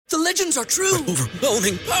The legends are true.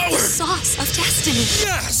 Overwhelming power! Sauce of destiny.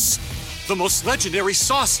 Yes! The most legendary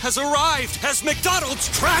sauce has arrived as McDonald's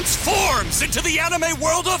transforms into the anime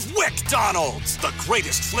world of WickDonald's. The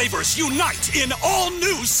greatest flavors unite in all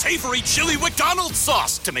new savory chili McDonald's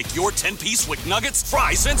sauce to make your 10-piece Wick Nuggets,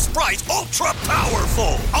 fries, and Sprite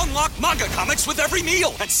ultra-powerful. Unlock manga comics with every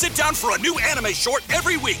meal and sit down for a new anime short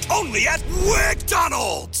every week only at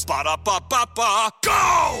WickDonald's. Ba-da-ba-ba-ba,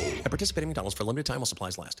 go! At participating McDonald's for a limited time while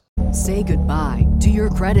supplies last. Say goodbye to your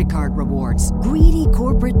credit card rewards. Greedy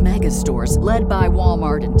corporate mega stores, led by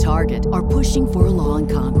Walmart and Target, are pushing for a law in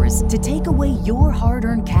Congress to take away your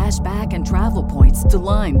hard-earned cash back and travel points to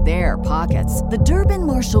line their pockets. The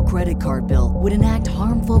Durbin-Marshall credit card bill would enact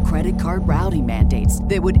harmful credit card routing mandates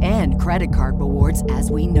that would end credit card rewards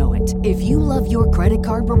as we know it. If you love your credit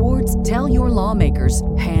card rewards, tell your lawmakers,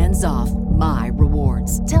 hands off my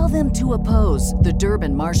rewards. Tell them to oppose the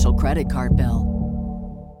Durbin-Marshall credit card bill.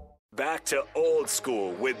 Back to old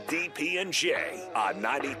school with DP and J on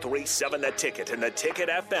 93.7 The Ticket and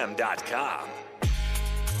theticketfm.com.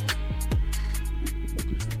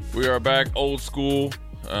 We are back old school.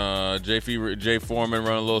 Jay Foreman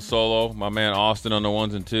running a little solo. My man Austin on the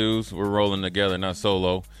ones and twos. We're rolling together, not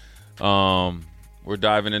solo. We're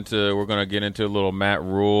going to get into a little Matt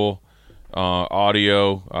Rule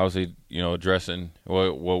audio. Obviously, addressing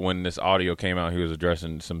when this audio came out, he was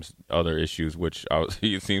addressing some other issues, which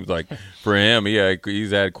it seems like for him,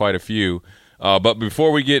 he's had quite a few. But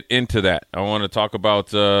before we get into that, I want to talk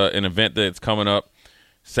about an event that's coming up.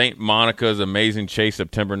 St. Monica's Amazing Chase,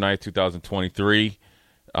 September 9th, 2023. It's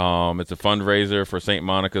a fundraiser for St.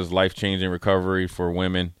 Monica's life-changing recovery for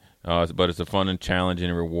women, but it's a fun and challenging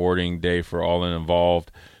and rewarding day for all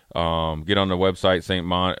involved. Get on the website,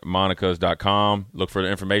 stmonicas.com. Look for the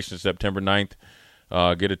information September 9th.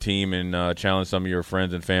 Get a team and challenge some of your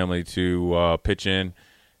friends and family to pitch in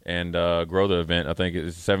and grow the event. I think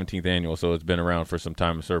it's the 17th annual, so it's been around for some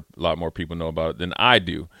time. I'm sure a lot more people know about it than I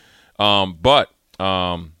do. But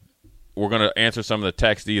we're going to answer some of the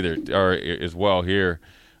text as well here.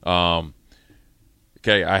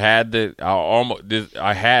 Okay, I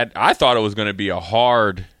thought it was going to be a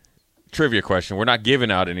hard trivia question. We're not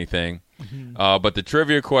giving out anything. But the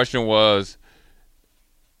trivia question was,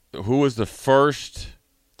 who was the first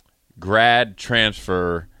grad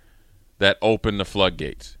transfer that opened the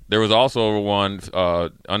floodgates? There was also one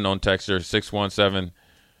unknown texter, 617,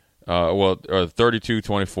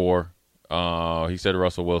 3224. He said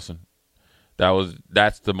Russell Wilson.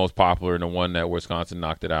 That's the most popular and the one that Wisconsin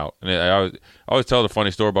knocked it out. And I always tell the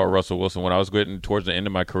funny story about Russell Wilson. When I was getting towards the end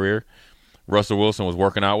of my career, Russell Wilson was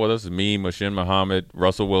working out with us. Me, Mashin Muhammad,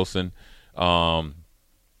 Russell Wilson, NFL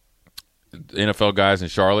guys in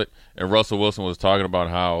Charlotte, and Russell Wilson was talking about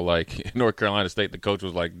how, like, North Carolina State, the coach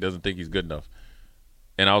was like, doesn't think he's good enough.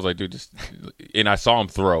 And I was like, dude, and I saw him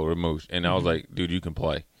throw the moose, and I was like, dude, you can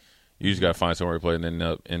play. You just got to find somewhere to play and then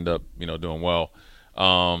end up doing well.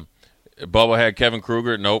 Bubba had Kevin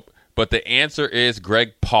Kruger. Nope. But the answer is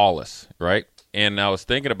Greg Paulus, right? And I was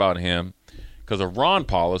thinking about him because of Ron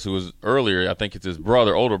Paulus, who was earlier, I think it's his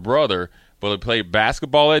older brother, but he played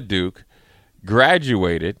basketball at Duke,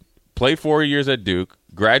 graduated, played 4 years at Duke,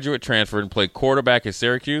 graduate transferred, and played quarterback at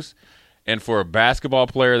Syracuse. And for a basketball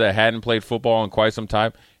player that hadn't played football in quite some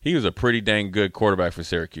time, he was a pretty dang good quarterback for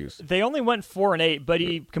Syracuse. They only went 4-8, but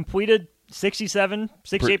he completed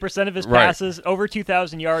 68% of his passes, right, over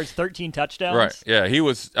 2,000 yards, 13 touchdowns. Right, yeah, he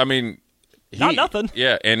was, not nothing.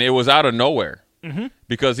 Yeah, and it was out of nowhere.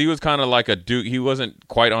 Because he was kind of like a Duke. He wasn't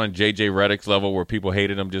quite on J.J. Redick's level where people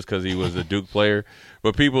hated him just because he was a Duke player.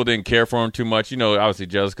 But people didn't care for him too much. Obviously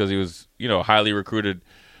just because he was, a highly recruited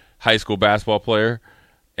high school basketball player.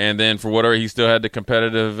 And then for whatever, he still had the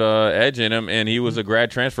competitive edge in him, and he was a grad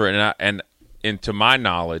transfer. And to my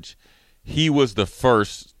knowledge, he was the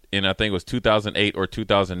first in, I think it was 2008 or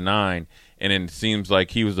 2009, and it seems like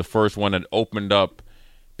he was the first one that opened up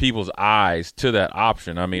people's eyes to that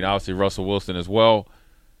option. Obviously Russell Wilson as well,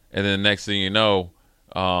 and then the next thing we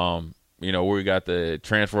got the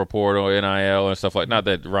transfer portal, NIL, and stuff like. Not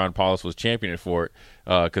that Ron Paulus was championing for it,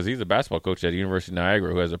 because he's a basketball coach at the University of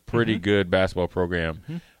Niagara who has a pretty good basketball program.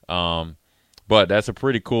 But that's a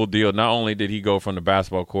pretty cool deal. Not only did he go from the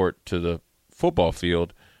basketball court to the football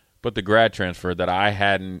field, but the grad transfer that I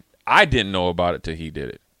didn't know about it till he did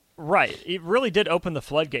it. Right. It really did open the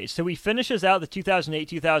floodgates. So he finishes out the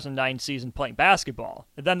 2008-2009 season playing basketball.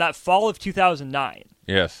 And then that fall of 2009.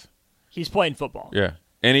 Yes. He's playing football. Yeah.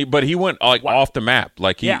 And he went off the map.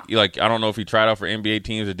 I don't know if he tried out for NBA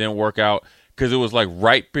teams. It didn't work out because it was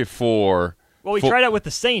right before Well, he tried out with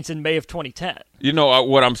the Saints in May of 2010. You know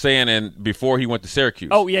what I'm saying, and before he went to Syracuse.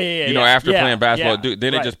 Oh, yeah. You know, after playing basketball,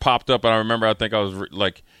 then right. it just popped up, and I think I was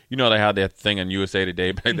like, you know, they had that thing on USA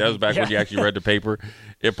Today. That was back when you actually read the paper.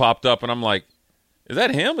 It popped up, and I'm like, is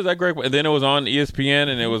that him? Is that Greg? And then it was on ESPN,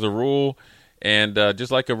 and it was a rule. And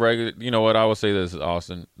just like a regular, you know what, I would say this,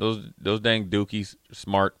 Austin, those dang dookies are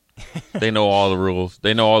smart. They know all the rules.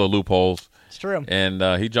 They know all the loopholes. It's true.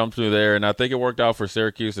 And he jumped through there, and I think it worked out for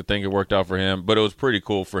Syracuse. I think it worked out for him. But it was pretty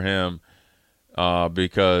cool for him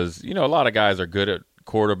because, you know, a lot of guys are good at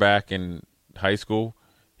quarterback in high school.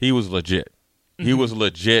 He was legit. Mm-hmm. He was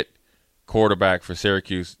legit quarterback for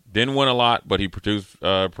Syracuse. Didn't win a lot, but he produced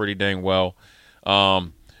pretty dang well.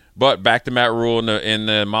 But back to Matt Rule in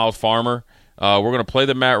the Miles Farmer. We're going to play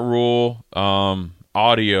the Matt Rule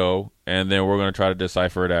audio, and then we're going to try to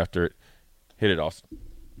decipher it after it. Hit it, Austin.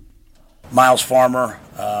 Miles Farmer.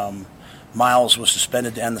 Miles was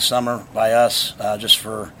suspended to end the summer by us just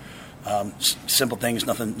for simple things,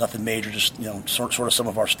 nothing major, just sort of some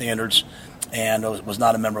of our standards, and was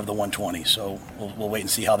not a member of the 120. So we'll wait and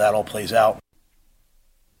see how that all plays out.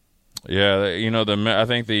 Yeah, you know, I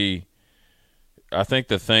think the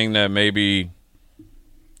thing that maybe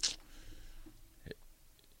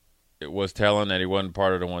it was telling that he wasn't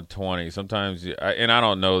part of the 120. Sometimes, and I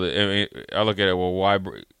don't know that. I mean, I look at it. Well, why?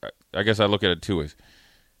 I guess I look at it two ways.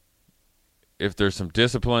 If there's some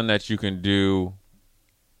discipline that you can do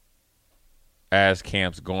as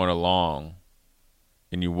camp's going along,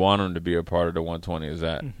 and you want him to be a part of the 120, is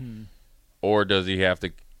that, or does he have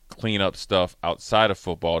to clean up stuff outside of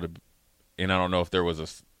football to? And I don't know if there was a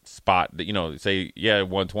spot that, say,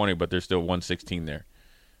 120, but there's still 116 there.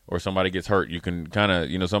 Or somebody gets hurt, you can kind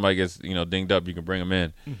of, somebody gets, dinged up, you can bring them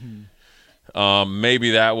in. Mm-hmm.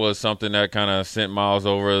 Maybe that was something that kind of sent Miles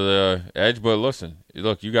over the edge. But listen,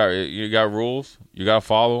 look, you got rules, you got to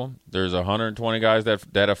follow them. There's 120 guys that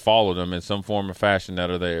have followed them in some form or fashion that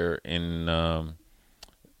are there. And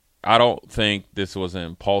I don't think this was an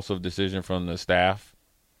impulsive decision from the staff.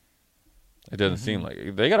 It doesn't seem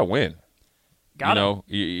like they got to win.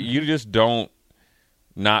 You just don't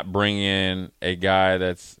not bring in a guy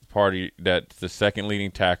that's the second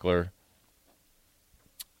leading tackler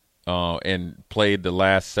and played the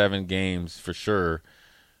last 7 games for sure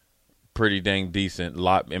pretty dang decent.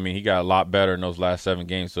 He got a lot better in those last 7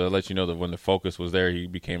 games, so it lets you know that when the focus was there, he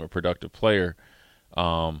became a productive player.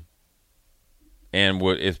 And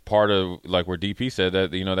what is part of, like where DP said,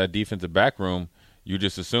 that that defensive back room, you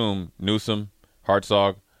just assume Newsome,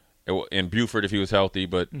 Hartzog, and Buford if he was healthy,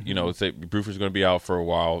 but say Buford's going to be out for a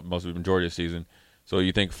while, most of the majority of the season. So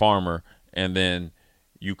you think Farmer, and then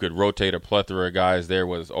you could rotate a plethora of guys there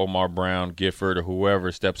with Omar Brown, Gifford, or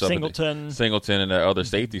whoever steps up. Singleton in that other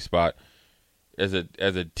safety spot. As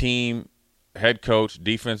a team, head coach,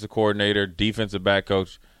 defensive coordinator, defensive back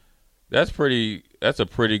coach, that's a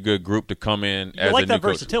pretty good group to come in as a new coach. You like that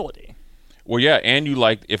versatility. Well, yeah, and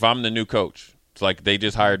if I'm the new coach, it's like they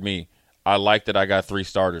just hired me. I like that I got 3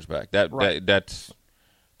 starters back. That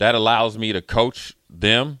allows me to coach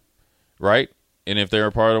them, right? And if they're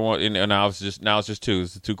a part of one, and now it's just 2.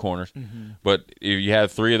 It's the 2 corners. Mm-hmm. But if you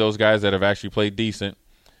have 3 of those guys that have actually played decent,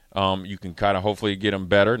 you can kind of hopefully get them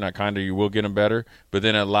better. You will get them better. But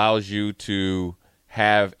then it allows you to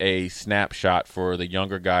have a snapshot for the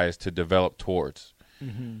younger guys to develop towards.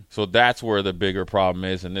 Mm-hmm. So that's where the bigger problem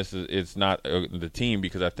is, and it's not the team,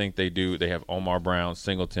 because I think they have Omar Brown,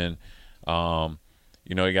 Singleton.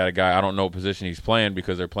 You got a guy, I don't know what position he's playing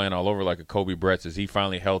because they're playing all over, like a Kobe Bretz. Is he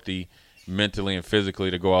finally healthy mentally and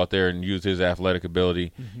physically to go out there and use his athletic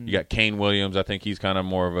ability? Mm-hmm. You got Kane Williams. I think he's kind of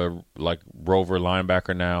more of a rover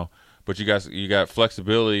linebacker now. But you got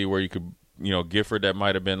flexibility where you could, Gifford, that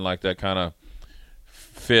might have been like that kind of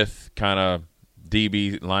 5th kind of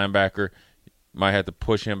DB linebacker. Might have to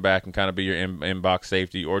push him back and kind of be your in-box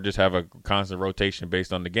safety, or just have a constant rotation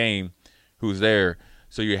based on the game who's there.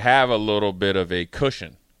 So you have a little bit of a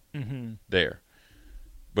cushion there.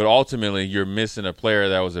 But ultimately, you're missing a player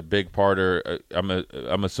that was a big part of,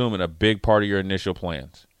 I'm assuming, a big part of your initial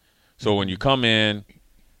plans. So when you come in,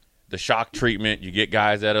 the shock treatment, you get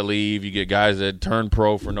guys that'll leave, you get guys that turn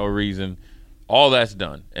pro for no reason. All that's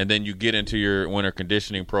done. And then you get into your winter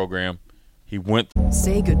conditioning program.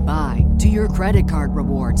 Say goodbye to your credit card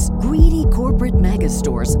rewards. Greedy corporate mega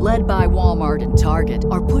stores, led by Walmart and Target,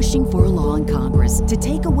 are pushing for a law in Congress to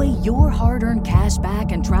take away your hard-earned cash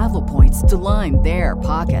back and travel points to line their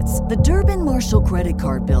pockets. The Durbin-Marshall credit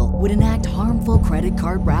card bill would enact harmful credit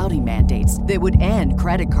card routing mandates that would end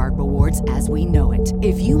credit card rewards as we know it.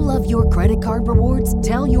 If you love your credit card rewards,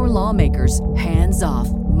 tell your lawmakers, hands off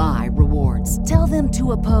my rewards. Tell them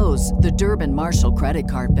to oppose the Durbin-Marshall credit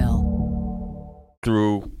card bill.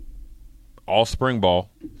 through all spring ball.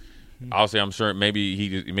 Obviously, I'm sure maybe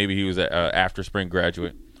he was an after spring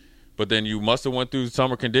graduate, but then you must have went through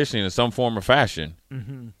summer conditioning in some form or fashion,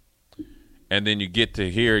 and then you get to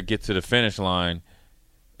the finish line,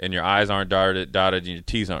 and your I's aren't dotted and your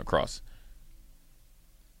T's aren't crossed.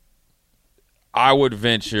 I would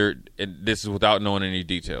venture, and this is without knowing any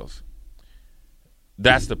details,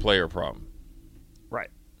 that's the player problem. Right.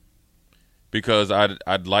 Because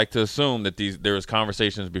I'd like to assume that there was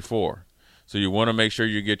conversations before. So you want to make sure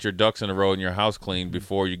you get your ducks in a row and your house clean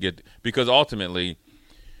before you get – because ultimately,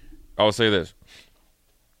 I will say this.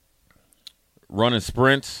 Running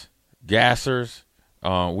sprints, gassers,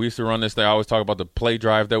 we used to run this thing. I always talk about the play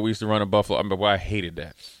drive that we used to run in Buffalo. I mean, I hated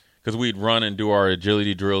that because we'd run and do our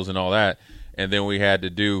agility drills and all that, and then we had to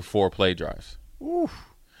do 4 play drives.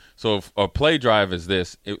 Oof. So if a play drive is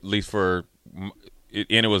this, at least for –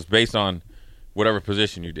 and it was based on whatever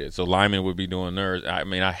position you did. So linemen would be doing theirs. I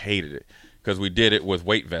mean, I hated it. Because we did it with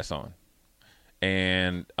weight vests on,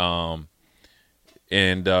 but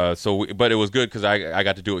it was good because I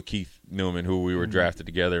got to do it with Keith Newman, who we were drafted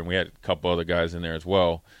together, and we had a couple other guys in there as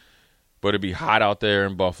well. But it'd be hot out there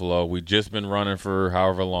in Buffalo. We'd just been running for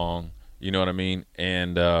however long, you know what I mean,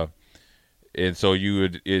 and so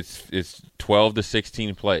it's 12 to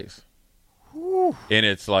 16 plays, Whew. And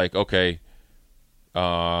it's like okay,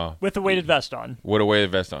 with a weighted vest on,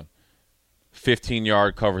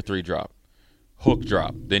 15-yard cover 3 drop. Hook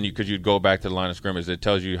drop. Then you'd go back to the line of scrimmage. It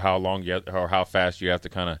tells you how long you have, or how fast you have to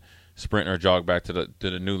kind of sprint or jog back to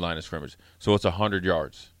the new line of scrimmage. So it's 100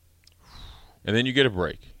 yards, and then you get a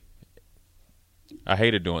break. I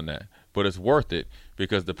hated doing that, but it's worth it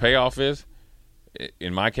because the payoff is,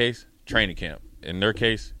 in my case, training camp. In their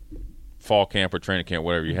case, fall camp or training camp,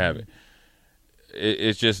 whatever you have it.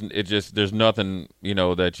 It's just there's nothing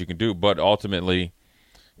that you can do. But ultimately,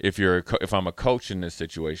 if I'm a coach in this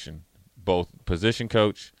situation, both position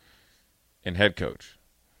coach and head coach,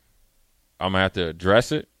 I'm gonna have to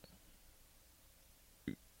address it.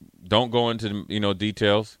 Don't go into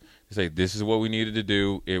details. Say this is what we needed to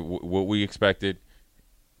do. What we expected.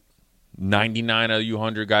 99 of you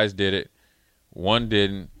 100 guys did it. 1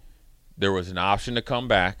 didn't. There was an option to come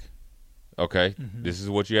back. Okay, This is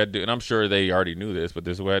what you had to do, and I'm sure they already knew this, but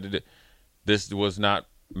this is what I had to do. This was not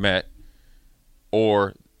met,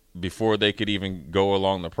 or before they could even go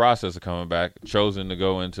along the process of coming back, chosen to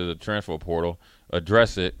go into the transfer portal,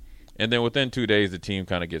 address it, and then within 2 days the team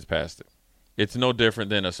kind of gets past it. It's no different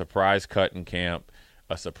than a surprise cut in camp,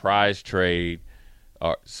 a surprise trade.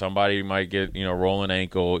 Somebody might get rolling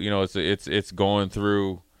ankle. It's going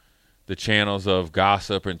through the channels of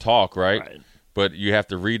gossip and talk, right? But you have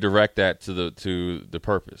to redirect that to the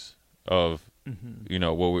purpose of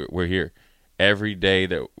what we're here. Every day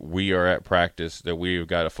that we are at practice, that we've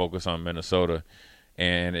got to focus on Minnesota,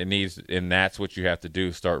 and that's what you have to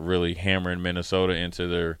do. Start really hammering Minnesota into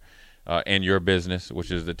their and your business,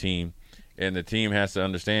 which is the team, and the team has to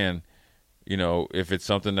understand. If it's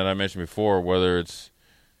something that I mentioned before, whether it's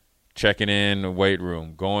checking in the weight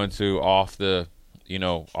room, going to off the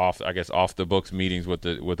books meetings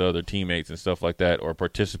with other teammates and stuff like that, or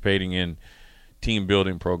participating in team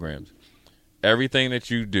building programs, everything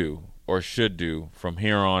that you do or should do from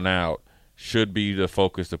here on out should be the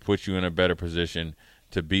focus to put you in a better position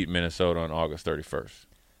to beat Minnesota on August 31st.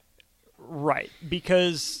 Right,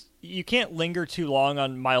 because you can't linger too long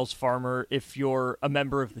on Miles Farmer if you're a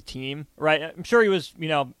member of the team, right? I'm sure he was,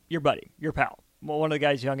 your buddy, your pal, one of the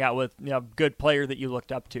guys you hung out with, good player that you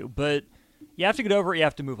looked up to, but you have to get over it, you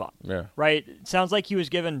have to move on. Yeah. Right? It sounds like he was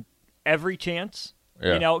given every chance,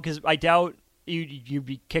 because I doubt you'd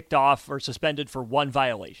be kicked off or suspended for 1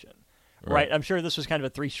 violation. Right. I'm sure this was kind of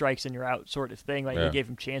a 3 strikes and you're out sort of thing. Like, you gave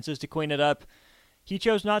him chances to clean it up. He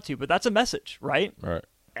chose not to, but that's a message, right? Right.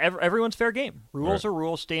 Everyone's fair game. Rules are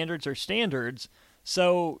rules. Standards are standards.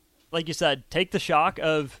 So, like you said, take the shock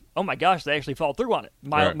of, oh my gosh, they actually followed through on it.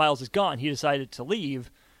 Miles is gone. He decided to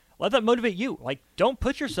leave. Let that motivate you. Like, don't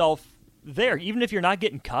put yourself there. Even if you're not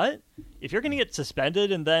getting cut, if you're going to get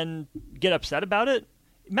suspended and then get upset about it,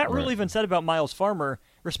 Matt Rule even said about Miles Farmer,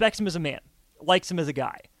 respects him as a man, likes him as a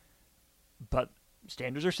guy. But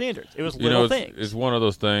standards are standards. It was little things. It's one of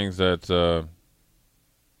those things that, so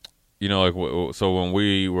when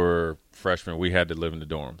we were freshmen, we had to live in the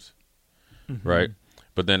dorms, right?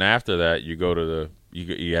 But then after that, you go to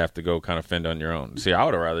you have to go kind of fend on your own. See, I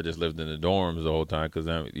would have rather just lived in the dorms the whole time because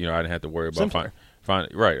then, I didn't have to worry about find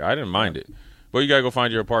right. I didn't mind it, but you gotta go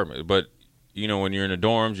find your apartment. But when you're in the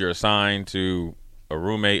dorms, you're assigned to a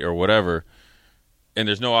roommate or whatever, and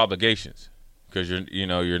there's no obligations because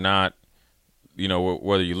you're not.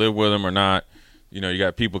 Whether you live with them or not, you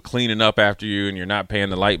got people cleaning up after you, and you're not paying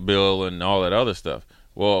the light bill and all that other stuff.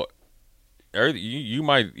 Well, you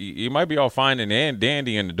might be all fine and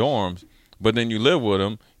dandy in the dorms, but then you live with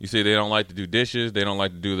them. You say they don't like to do dishes, they don't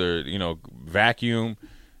like to do their vacuum,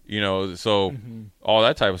 so all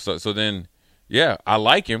that type of stuff. So then, yeah, I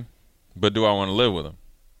like him, but do I want to live with him?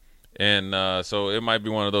 And so it might be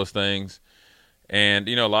one of those things. And,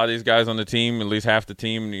 a lot of these guys on the team, at least half the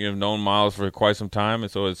team, have known Miles for quite some time.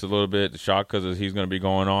 And so it's a little bit shocked because he's going to be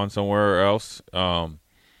going on somewhere else, because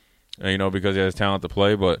he has talent to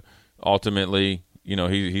play. But ultimately, he's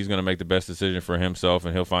going to make the best decision for himself,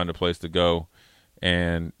 and he'll find a place to go.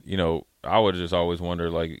 And, I would just always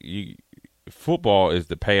wonder, football is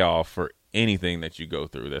the payoff for anything that you go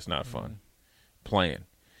through that's not fun, playing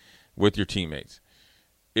with your teammates.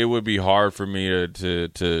 It would be hard for me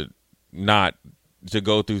to not – to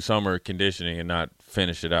go through summer conditioning and not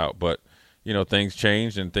finish it out. But, things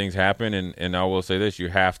change and things happen. And I will say this, you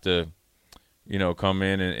have to, come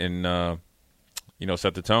in and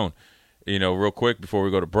set the tone. Real quick before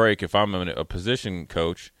we go to break, if I'm a position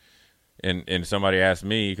coach and somebody asks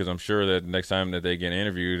me, because I'm sure that next time that they get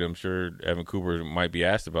interviewed, I'm sure Evan Cooper might be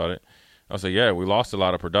asked about it. I'll say, yeah, we lost a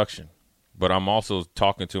lot of production. But I'm also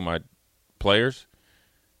talking to my players.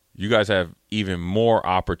 You guys have even more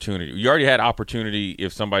opportunity. You already had opportunity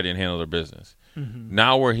if somebody didn't handle their business. Mm-hmm.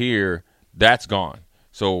 Now we're here. That's gone.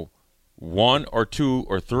 So 1 or 2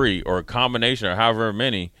 or 3 or a combination or however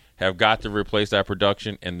many have got to replace that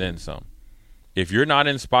production and then some. If you're not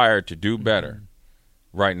inspired to do better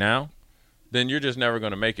right now, then you're just never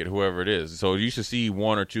going to make it, whoever it is. So you should see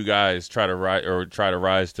 1 or 2 guys try to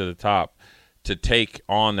rise to the top to take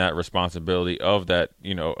on that responsibility of that,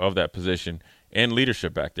 of that position and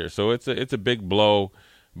leadership back there. So it's a big blow,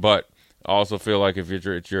 but I also feel like if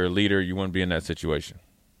you're a leader, you wouldn't be in that situation.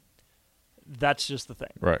 That's just the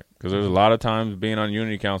thing. Right, because there's a lot of times being on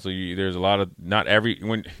Unity Council, there's a lot of, not every,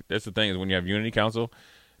 that's the thing is when you have Unity Council,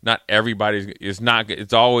 not everybody's, it's not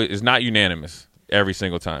unanimous every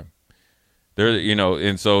single time. There,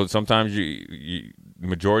 and so sometimes you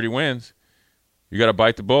majority wins. You got to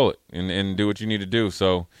bite the bullet and do what you need to do.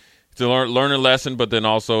 So it's a learn a lesson, but then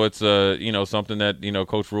also it's something that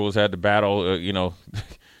Coach Rule has had to battle.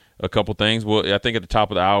 A couple things. Well, I think at the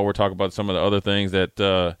top of the hour we're talking about some of the other things that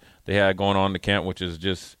they had going on in the camp, which is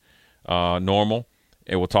just normal.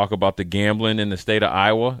 And we'll talk about the gambling in the state of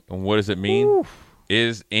Iowa and what does it mean. Oof.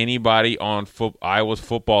 Is anybody on Iowa's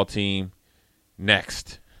football team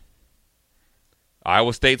next?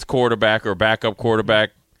 Iowa State's quarterback or backup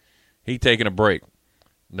quarterback, he taking a break.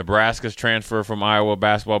 Nebraska's transfer from Iowa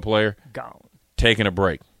basketball player, gone, taking a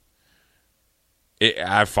break.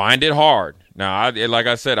 I find it hard. Now, like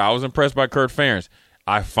I said, I was impressed by Kurt Ferentz.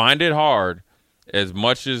 I find it hard, as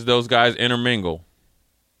much as those guys intermingle,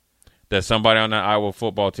 that somebody on that Iowa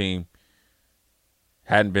football team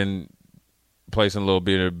hadn't been placing a little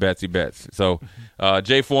bit of Betsy bets. So,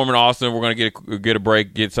 Jay Foreman, Austin, we're going to get a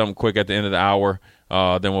break, get something quick at the end of the hour.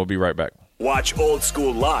 Then we'll be right back. Watch Old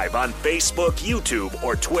School live on Facebook, YouTube,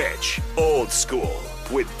 or Twitch. Old School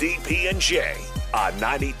with DP and J on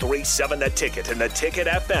 93.7 The Ticket and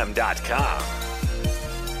theticketfm.com.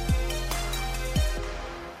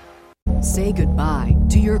 Say goodbye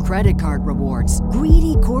to your credit card rewards.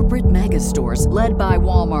 Greedy corporate mega stores, led by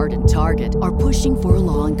Walmart and Target, are pushing for a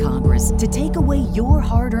law in Congress to take away your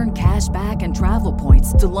hard-earned cash back and travel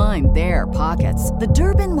points to line their pockets. The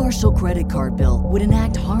Durbin-Marshall credit card bill would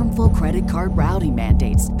enact harmful credit card routing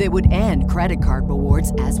mandates that would end credit card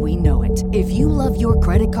rewards as we know it. If you love your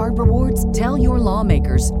credit card rewards, tell your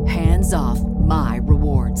lawmakers, hands off my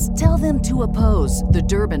rewards. Tell them to oppose the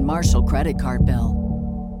Durbin-Marshall credit card bill.